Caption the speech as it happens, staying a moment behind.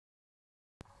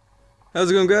How's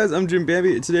it going, guys? I'm Jim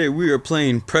Bambi. Today we are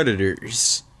playing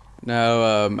Predators.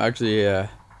 Now,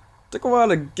 took a while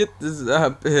to get this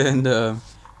up and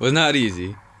was not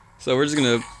easy. So we're just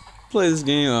gonna play this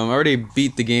game. I already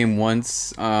beat the game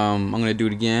once. I'm gonna do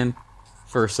it again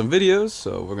for some videos.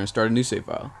 So we're gonna start a new save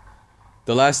file.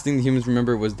 The last thing the humans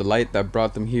remember was the light that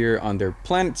brought them here on their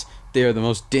planet. They are the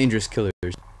most dangerous killers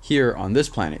here on this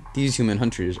planet. These human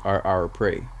hunters are our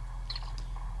prey.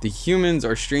 The humans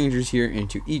are strangers here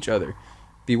into each other.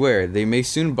 Beware, they may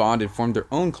soon bond and form their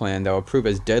own clan that will prove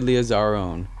as deadly as our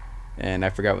own. And I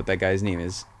forgot what that guy's name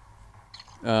is.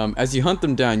 As you hunt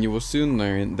them down, you will soon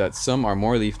learn that some are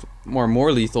more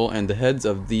lethal, and the heads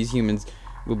of these humans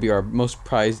will be our most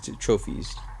prized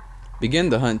trophies.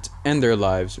 Begin the hunt, end their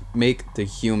lives, make the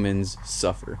humans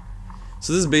suffer.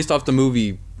 So this is based off the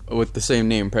movie with the same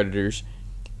name, Predators.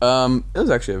 It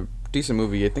was actually a decent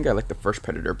movie. I think I like the first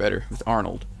Predator better, with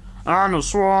Arnold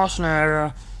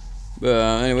Schwarzenegger.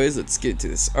 Anyways, let's get to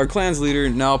this. Our clan's leader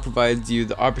now provides you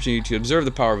the opportunity to observe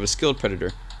the power of a skilled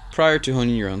predator prior to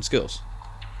honing your own skills.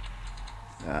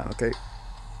 Okay,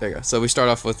 there you go. So we start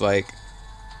off with like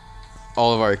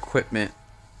all of our equipment.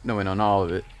 No, wait, no, not all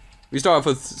of it. We start off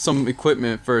with some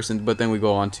equipment first, but then we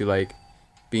go on to like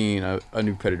being a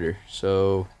new predator.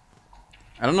 So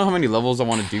I don't know how many levels I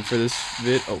want to do for this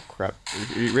vid. Oh crap!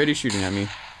 Are you ready shooting at me?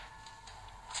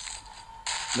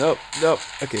 Nope, nope.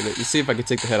 Okay, let's see if I can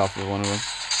take the head off of one of them.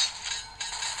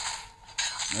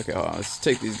 Okay, hold on. Let's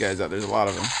take these guys out. There's a lot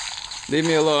of them. Leave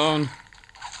me alone.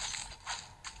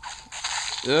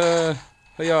 Hiya.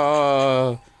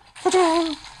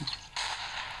 Okay,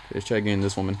 let's try getting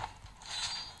this woman.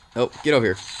 Oh, get over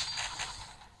here.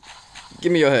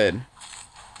 Give me your head.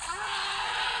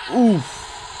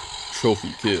 Oof.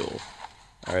 Trophy kill.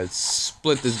 Alright, let's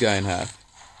split this guy in half.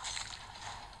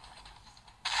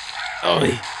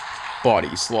 Oh,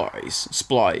 body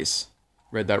splice.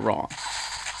 Read that wrong.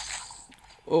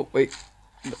 Oh wait.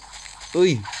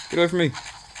 Oy, get away from me.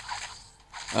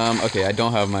 Okay, I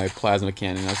don't have my plasma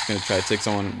cannon. I was gonna try to take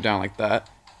someone down like that.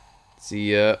 Let's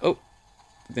see. Oh,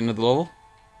 at the end of the level.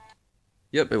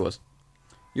 Yep, it was.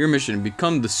 Your mission: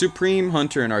 become the supreme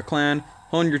hunter in our clan.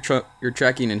 Hone your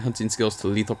tracking and hunting skills to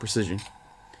lethal precision.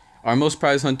 Our most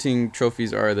prized hunting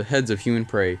trophies are the heads of human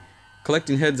prey.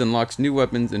 Collecting heads unlocks new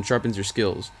weapons and sharpens your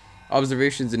skills.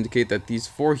 Observations indicate that these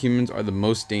 4 humans are the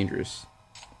most dangerous.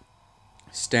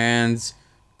 Stans,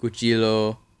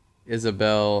 Cuchillo,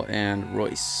 Isabel, and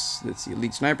Royce. Let's see.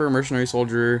 Elite sniper, mercenary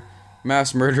soldier,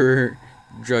 mass murderer,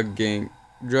 drug gang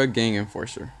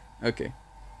enforcer. Okay.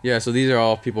 Yeah, so these are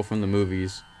all people from the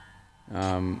movies.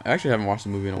 I actually haven't watched the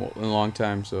movie in a long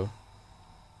time, so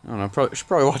I don't know. Should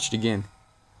probably watch it again.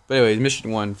 But anyways, mission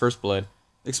 1, First Blood.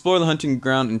 Explore the hunting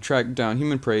ground and track down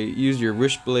human prey. Use your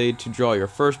wish blade to draw your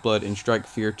first blood and strike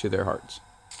fear to their hearts.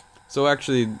 So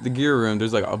actually, the gear room,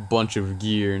 there's like a bunch of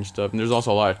gear and stuff, and there's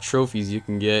also a lot of trophies you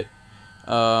can get.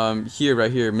 Right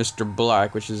here, Mr.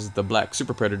 Black, which is the Black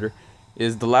Super Predator,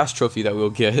 is the last trophy that we'll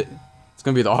get. It's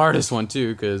gonna be the hardest one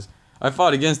too, because I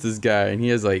fought against this guy, and he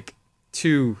has like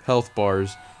 2 health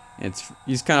bars, and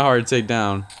he's kind of hard to take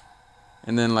down.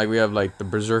 And then like we have like the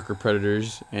Berserker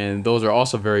Predators, and those are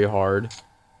also very hard.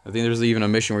 I think there's even a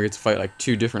mission where you get to fight like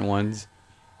 2 different ones,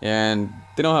 and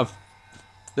they don't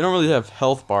really have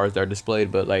health bars that are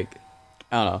displayed, but like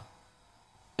I don't know.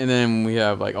 And then we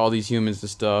have like all these humans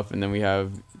and stuff, and then we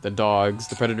have the dogs,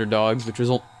 the Predator dogs, which was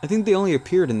I think they only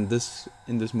appeared in this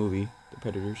movie, the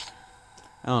Predators.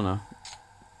 I don't know.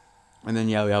 And then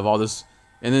yeah, we have all this,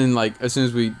 and then like as soon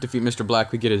as we defeat Mr.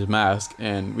 Black, we get his mask,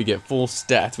 and we get full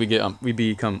stats. We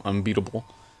become unbeatable.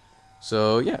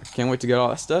 So yeah, can't wait to get all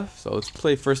that stuff. So let's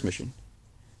play first mission.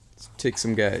 Let's take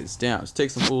some guys down. Let's take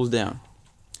some fools down.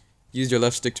 Use your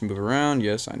left stick to move around.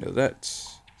 Yes, I know that.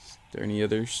 Is there any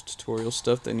other tutorial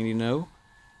stuff that I need to know?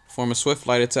 Perform a swift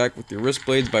light attack with your wrist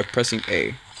blades by pressing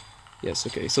A. Yes,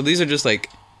 okay. So these are just like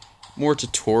more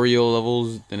tutorial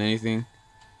levels than anything.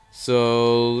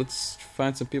 So let's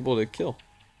find some people to kill.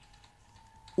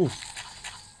 Ooh.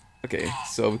 Okay,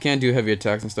 so we can't do heavy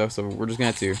attacks and stuff, so we're just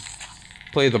gonna have to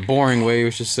play the boring way,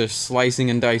 which is just slicing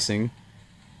and dicing.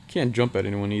 Can't jump at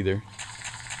anyone either.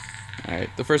 Alright,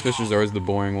 the first missions are always the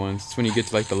boring ones. It's when you get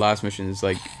to like the last missions,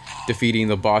 like defeating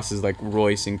the bosses like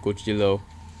Royce and Cuchillo.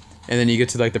 And then you get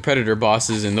to like the Predator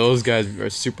bosses, and those guys are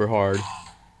super hard.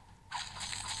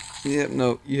 Yep,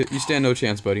 no, you stand no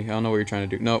chance, buddy. I don't know what you're trying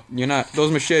to do. No, you're not. Those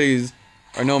machetes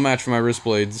are no match for my wrist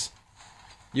blades.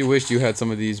 You wish you had some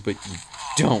of these, but you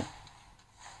don't.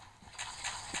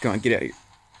 Come on, get out of here.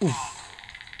 Oof.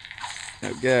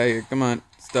 No, get out of here. Come on.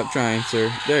 Stop trying,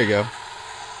 sir. There you go.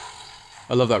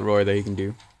 I love that roar that he can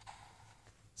do.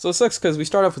 So it sucks because we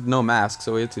start off with no mask,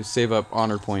 so we have to save up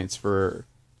honor points for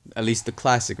at least the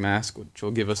classic mask, which will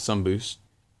give us some boost.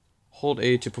 Hold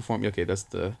A to perform. Okay, that's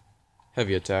the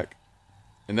heavy attack,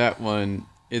 and that one,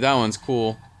 yeah, that one's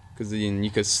cool because then you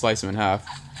could slice him in half.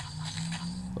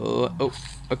 Oh,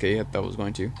 okay, yeah, that was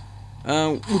going to.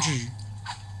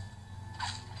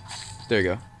 There you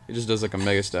go. It just does like a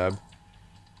mega stab.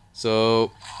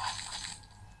 So,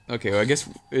 okay, well, I guess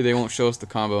they won't show us the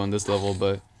combo on this level,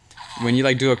 but when you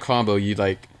like do a combo, you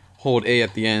like hold A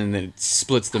at the end and then it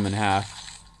splits them in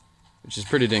half, which is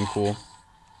pretty dang cool.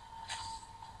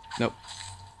 Nope.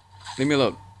 Leave me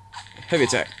alone. Heavy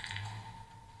attack.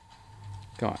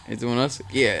 Come on, is anyone else?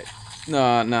 Yeah.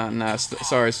 Nah.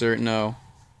 Sorry, sir. No.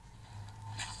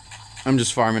 I'm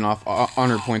just farming off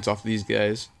honor points off these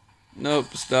guys. Nope.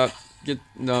 Stop.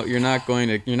 No. You're not going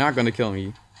to kill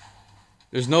me.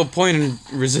 There's no point in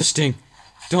resisting.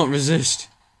 Don't resist.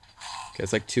 Okay,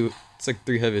 it's like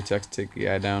 3 heavy attacks to take the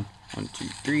guy down. 1, 2,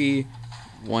 3.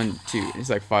 1, 2. It's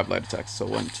like 5 light attacks. So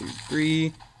 1, 2,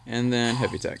 3, and then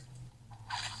heavy attack.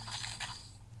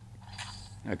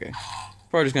 Okay.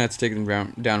 Probably just gonna have to take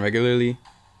them down regularly.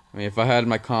 I mean, if I had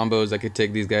my combos, I could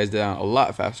take these guys down a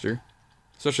lot faster.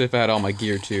 Especially if I had all my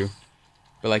gear too.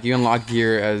 But like, you unlock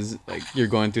gear as like you're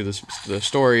going through the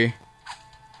story.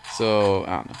 So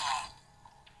I don't know.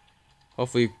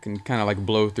 Hopefully, you can kind of like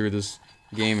blow through this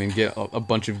game and get a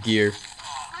bunch of gear.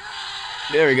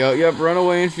 There we go. Yep, run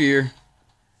away in fear.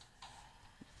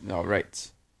 All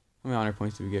right. How many honor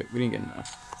points did we get? We didn't get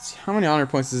enough. Let's see, how many honor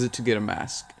points is it to get a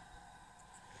mask?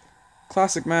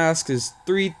 Classic mask is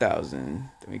 3,000. Then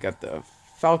we got the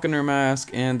falconer mask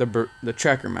and the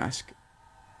tracker mask.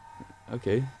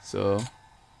 Okay, so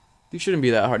these shouldn't be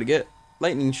that hard to get.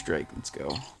 Lightning strike. Let's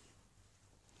go.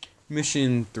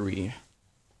 Mission 3.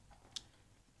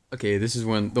 Okay, this is the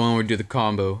one where we do the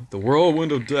combo. The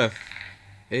whirlwind of death.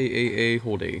 A,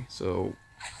 hold A. So,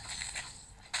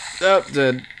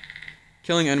 dead.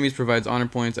 Killing enemies provides honor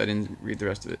points. I didn't read the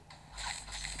rest of it.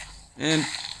 And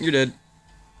you're dead.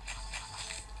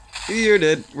 You're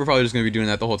dead. We're probably just going to be doing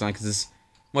that the whole time because it's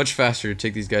much faster to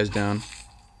take these guys down.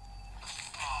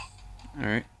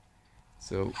 Alright.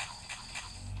 So,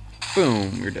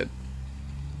 boom, you're dead.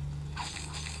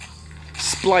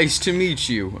 Splice to meet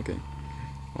you. Okay.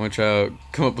 I want to try to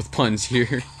come up with puns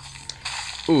here.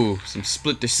 Ooh, some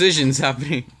split decisions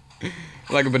happening.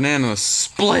 Like a banana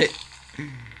split.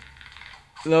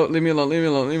 No, leave me alone, leave me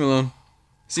alone, leave me alone.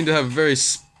 Seem to have a very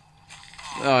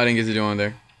oh, I didn't get to do one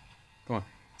there. Come on.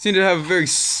 Seem to have a very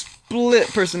split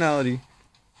personality.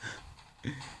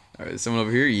 Alright, someone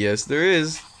over here? Yes, there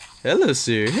is. Hello,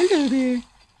 sir. Hello there.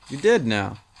 You're dead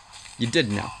now. You're dead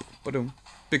now. Ba-dum.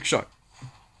 Big shot.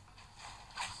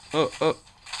 Oh.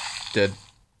 Dead.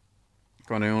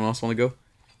 Come on, anyone else want to go?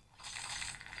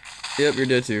 Yep, you're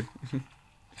dead too.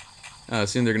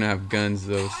 Soon they're gonna have guns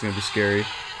though. It's gonna be scary.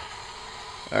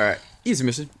 Alright, easy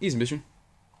mission. Easy mission.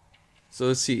 So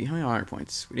let's see. How many honor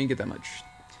points? We didn't get that much.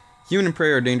 Human and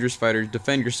prey are dangerous fighters.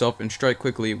 Defend yourself and strike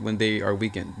quickly when they are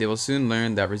weakened. They will soon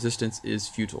learn that resistance is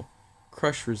futile.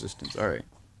 Crush resistance. Alright.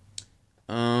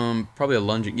 Probably a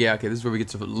lunging. Yeah, okay, this is where we get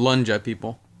to lunge at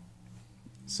people.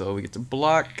 So we get to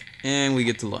block and we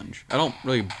get to lunge. I don't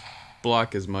really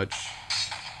block as much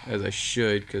as I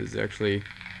should because it actually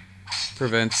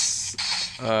prevents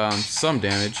some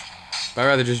damage. But I'd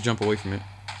rather just jump away from it.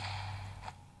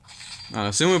 I don't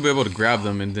know, soon we'll be able to grab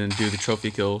them and then do the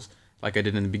trophy kills like I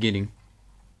did in the beginning.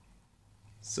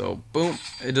 So, boom.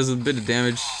 It does a bit of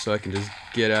damage so I can just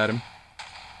get at him.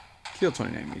 Kill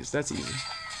 20 enemies. That's easy.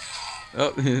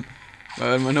 Oh,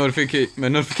 my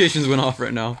notifications went off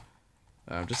right now.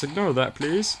 Just ignore that,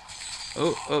 please.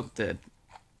 Oh, dead.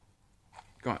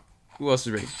 Come on. Who else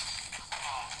is ready?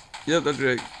 Yep, that's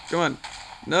right. Come on.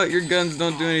 No, your guns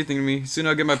don't do anything to me. Soon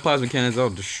I'll get my plasma cannons. I'll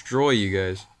destroy you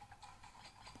guys.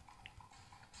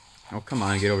 Oh, come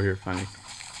on. Get over here, finally.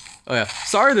 Oh, yeah.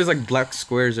 Sorry there's, like, black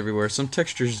squares everywhere. Some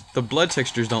textures, the blood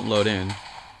textures don't load in.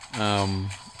 I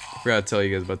forgot to tell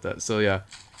you guys about that. So, yeah.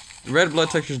 Red blood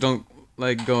textures don't,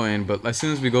 like, go in. But as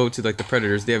soon as we go to, like, the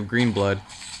predators, they have green blood.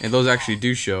 And those actually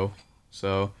do show.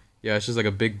 So, yeah, it's just like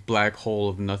a big black hole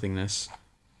of nothingness.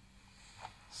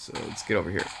 So, let's get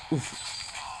over here. Oof.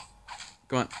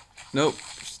 Come on. Nope.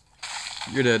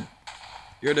 You're dead.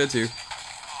 You're dead too.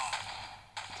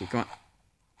 Okay, come on.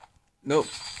 Nope.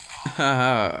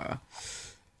 Haha.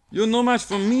 You're no match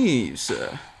for me,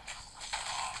 sir.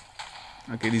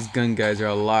 Okay, these gun guys are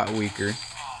a lot weaker.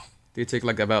 They take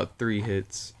like about 3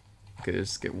 hits. Okay,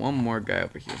 let's get one more guy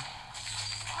over here.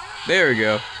 There we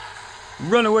go.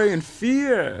 Run away in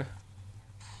fear.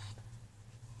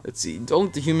 Let's see. Don't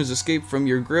let the humans escape from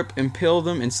your grip. Impale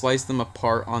them and slice them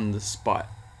apart on the spot.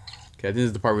 Okay, I think this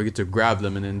is the part where we get to grab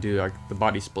them and then do like the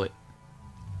body split.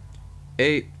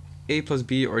 A plus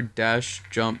B or dash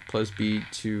jump plus B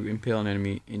to impale an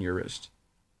enemy in your wrist.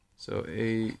 So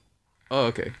A. Oh,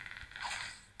 okay.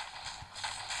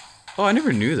 Oh, I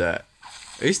never knew that.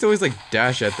 I used to always like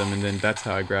dash at them and then that's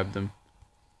how I grabbed them.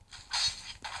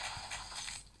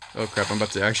 Oh crap, I'm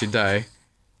about to actually die.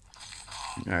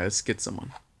 Alright, let's get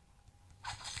someone.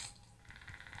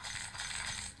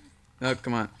 Oh,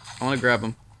 come on. I want to grab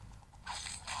him.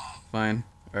 Fine.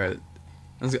 Alright.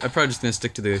 I'm probably just going to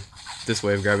stick to this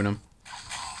way of grabbing him.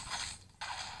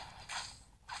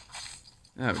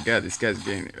 Oh my god, these guys are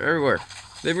getting everywhere.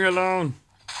 Leave me alone.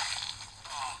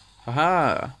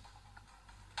 Haha.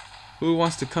 Who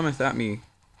wants to cometh at me?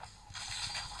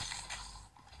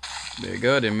 There you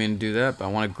go. Didn't mean to do that, but I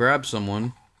want to grab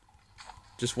someone.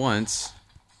 Just once.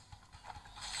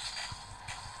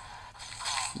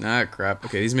 Nah, crap.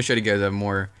 Okay, these machete guys have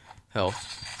more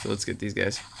health. So let's get these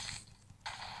guys.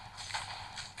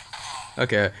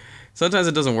 Okay. Sometimes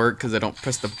it doesn't work because I don't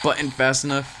press the button fast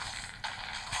enough.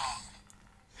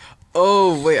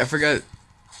 Oh, wait, I forgot.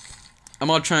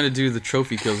 I'm all trying to do the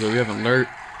trophy kills, but we haven't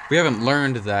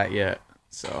learned that yet.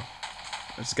 So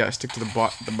I just gotta stick to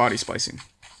the body splicing.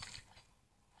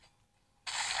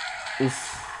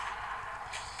 Oof.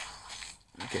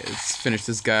 Okay, let's finish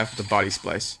this guy off with the body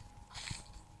splice.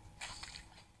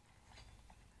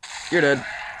 You're dead.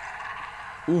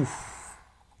 Oof.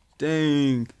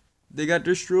 Dang. They got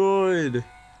destroyed.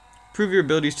 Prove your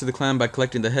abilities to the clan by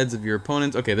collecting the heads of your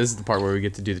opponents. Okay, this is the part where we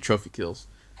get to do the trophy kills.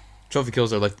 Trophy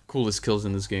kills are like the coolest kills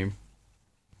in this game.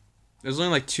 There's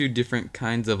only like 2 different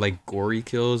kinds of like gory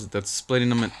kills. That's splitting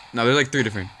them in. No, there's like 3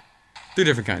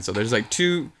 different kinds. So there's like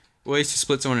 2 ways to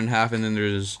split someone in half, and then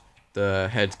there's the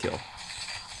head kill.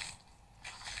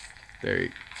 There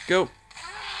you go.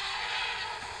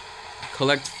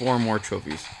 Collect 4 more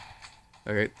trophies.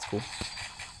 Okay, that's cool.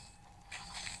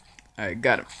 Alright,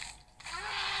 got him.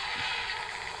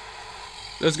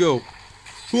 Let's go.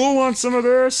 Who wants some of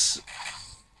this?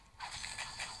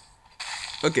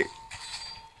 Okay.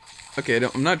 Okay,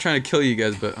 I'm not trying to kill you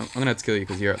guys, but I'm gonna have to kill you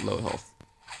because you're at low health.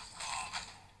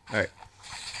 Alright.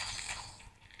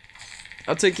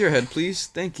 I'll take your head, please.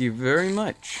 Thank you very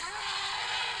much.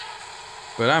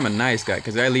 But I'm a nice guy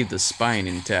because I leave the spine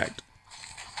intact.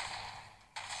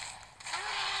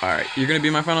 Alright, you're gonna be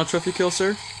my final trophy kill,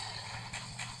 sir?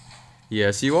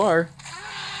 Yes, you are.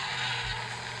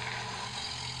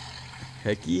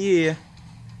 Heck yeah.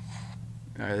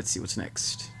 Alright, let's see what's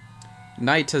next.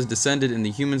 Night has descended and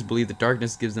the humans believe that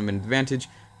darkness gives them an advantage.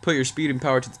 Put your speed and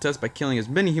power to the test by killing as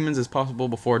many humans as possible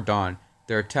before dawn.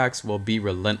 Their attacks will be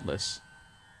relentless.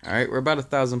 Alright, we're about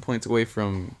 1,000 points away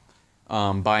from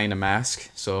buying a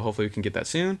mask, so hopefully we can get that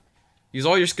soon. Use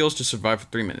all your skills to survive for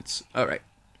 3 minutes. Alright.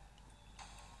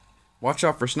 Watch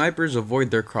out for snipers, avoid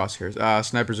their crosshairs. Ah,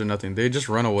 snipers are nothing. They just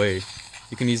run away.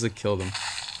 You can easily kill them.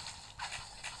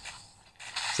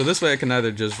 So this way I can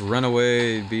either just run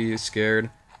away, be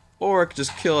scared, or I can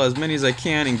just kill as many as I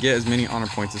can and get as many honor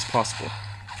points as possible.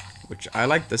 Which I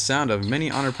like the sound of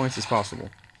many honor points as possible.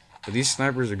 But these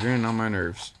snipers are getting on my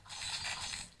nerves.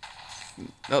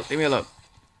 Oh, leave me alone.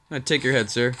 I'm gonna take your head,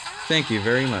 sir. Thank you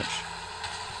very much.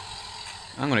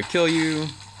 I'm gonna kill you.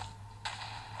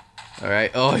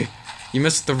 Alright. Oh, you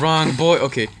missed the wrong boy.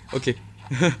 Okay, okay.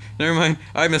 Never mind.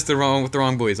 I missed with the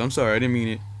wrong boys. I'm sorry. I didn't mean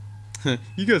it.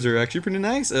 You guys are actually pretty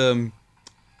nice.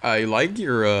 I like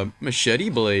your machete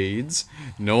blades.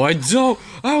 No, I don't.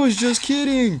 I was just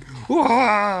kidding.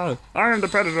 Wah! I'm the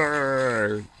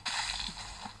predator.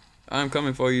 I'm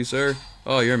coming for you, sir.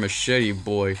 Oh, you're a machete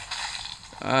boy.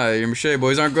 Your machete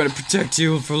boys aren't going to protect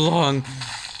you for long.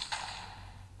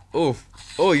 Oh,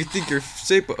 oh, you think you're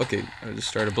safe? Okay, I just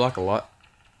started to block a lot.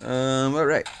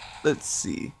 Alright. Let's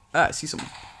see. Ah, I see someone.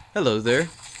 Hello there.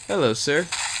 Hello, sir.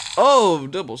 Oh,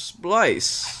 double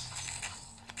splice.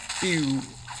 Ew.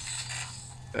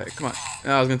 Alright, come on.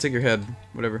 I was gonna take your head.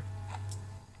 Whatever.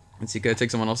 Let's see, can I take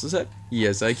someone else's head?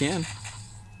 Yes, I can.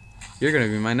 You're gonna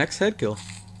be my next head kill.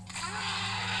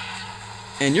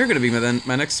 And you're gonna be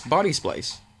my next body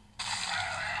splice.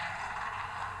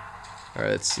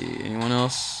 Alright, let's see. Anyone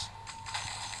else?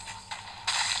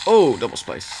 Oh, double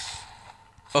splice.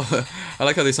 Oh, I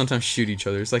like how they sometimes shoot each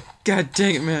other. It's like, god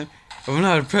dang it, man. I'm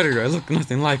not a predator. I look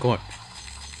nothing like one.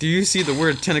 Do you see the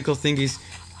weird tentacle thingies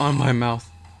on my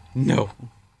mouth? No.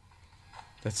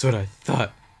 That's what I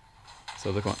thought.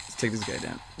 So look on. Let's take this guy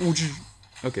down.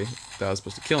 Okay, thought I was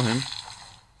supposed to kill him.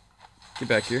 Get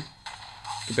back here.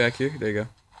 Get back here. There you go.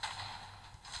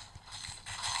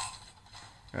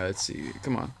 Alright, let's see.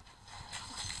 Come on.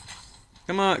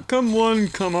 Come on, come one,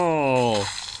 come all.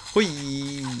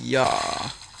 Hoo-yah.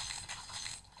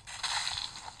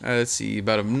 Let's see,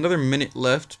 about another minute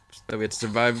left that we have to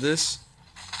survive this.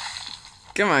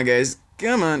 Come on, guys.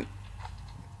 Come on.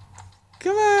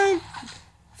 Come on.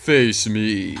 Face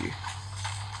me.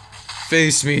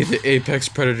 Face me, the apex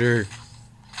predator.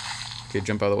 Okay,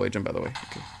 jump out of the way, jump out of the way.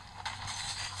 Okay.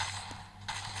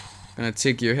 Gonna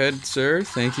take your head, sir.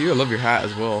 Thank you. I love your hat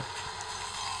as well.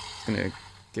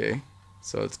 Okay.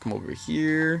 So let's come over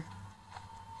here.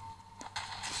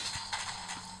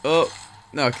 Oh,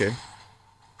 okay.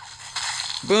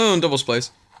 Boom, double splice.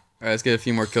 Alright, let's get a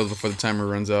few more kills before the timer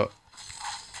runs out.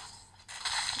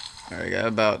 Alright, got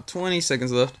about 20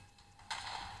 seconds left.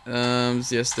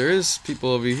 Yes, there is people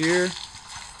over here.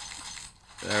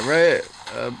 Alright,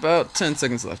 about 10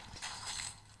 seconds left.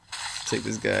 Take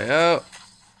this guy out.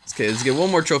 Okay, let's get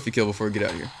one more trophy kill before we get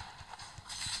out of here.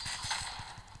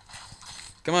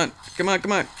 Come on, come on,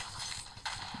 come on.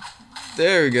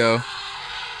 There we go.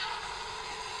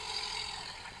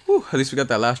 Whew, at least we got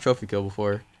that last trophy kill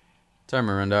before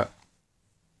timer ran out.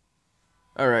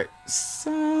 Alright.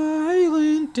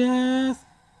 Silent death.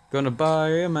 Gonna buy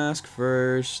a mask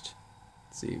first.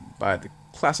 Let's see, buy the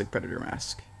classic predator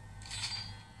mask.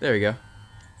 There we go.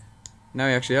 Now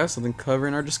we actually have something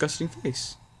covering our disgusting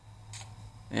face.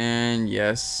 And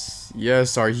yes,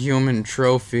 our human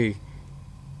trophy.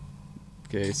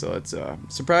 Okay, so it's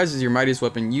surprise is your mightiest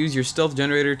weapon. Use your stealth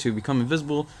generator to become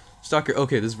invisible. Stalker.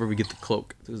 Okay, this is where we get the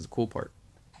cloak. This is the cool part.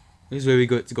 This is where we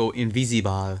go to go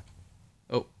invisible.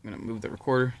 Oh, I'm gonna move the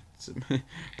recorder. It's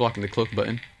blocking the cloak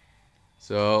button.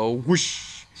 So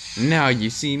whoosh. Now you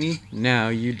see me. Now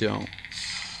you don't.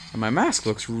 And my mask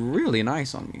looks really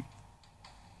nice on me.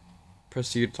 Press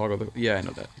C to toggle the. Yeah, I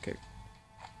know that. Okay.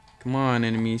 Come on,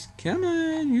 enemies. Come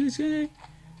on.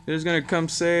 Who's gonna come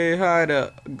say hi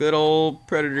to good old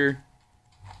Predator?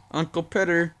 Uncle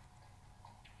Predator.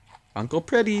 Uncle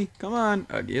Preddy. Come on.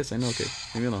 Yes, I know. Okay.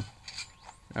 Leave me alone.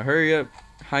 Now hurry up.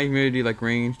 High humidity like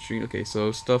rain, stream. Okay,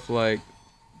 so stuff like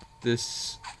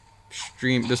this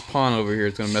stream, this pawn over here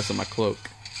is gonna mess up my cloak.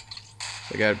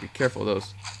 So I gotta be careful of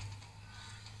those.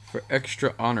 For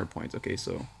extra honor points. Okay,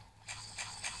 so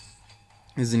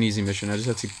this is an easy mission. I just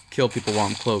have to kill people while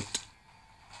I'm cloaked.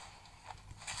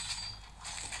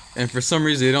 And for some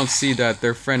reason, they don't see that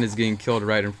their friend is getting killed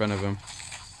right in front of them.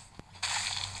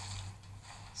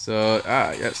 So,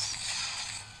 yes.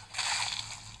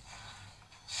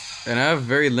 And I have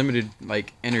very limited,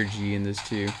 like, energy in this,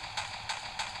 too.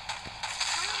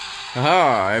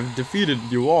 Haha, I've defeated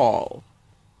you all.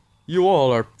 You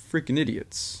all are freaking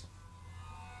idiots.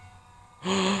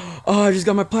 Oh, I just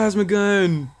got my plasma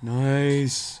gun.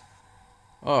 Nice.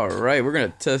 Alright, we're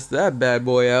gonna test that bad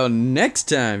boy out next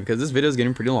time, because this video is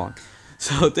getting pretty long.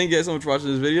 So thank you guys so much for watching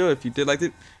this video. If you did like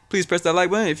it, please press that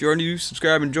like button. If you are new,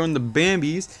 subscribe and join the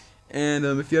Bambies. And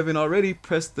if you haven't already,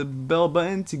 press the bell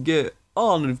button to get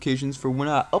all notifications for when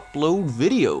I upload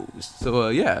videos. So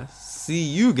yeah, see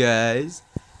you guys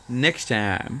next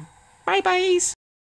time. Bye bye.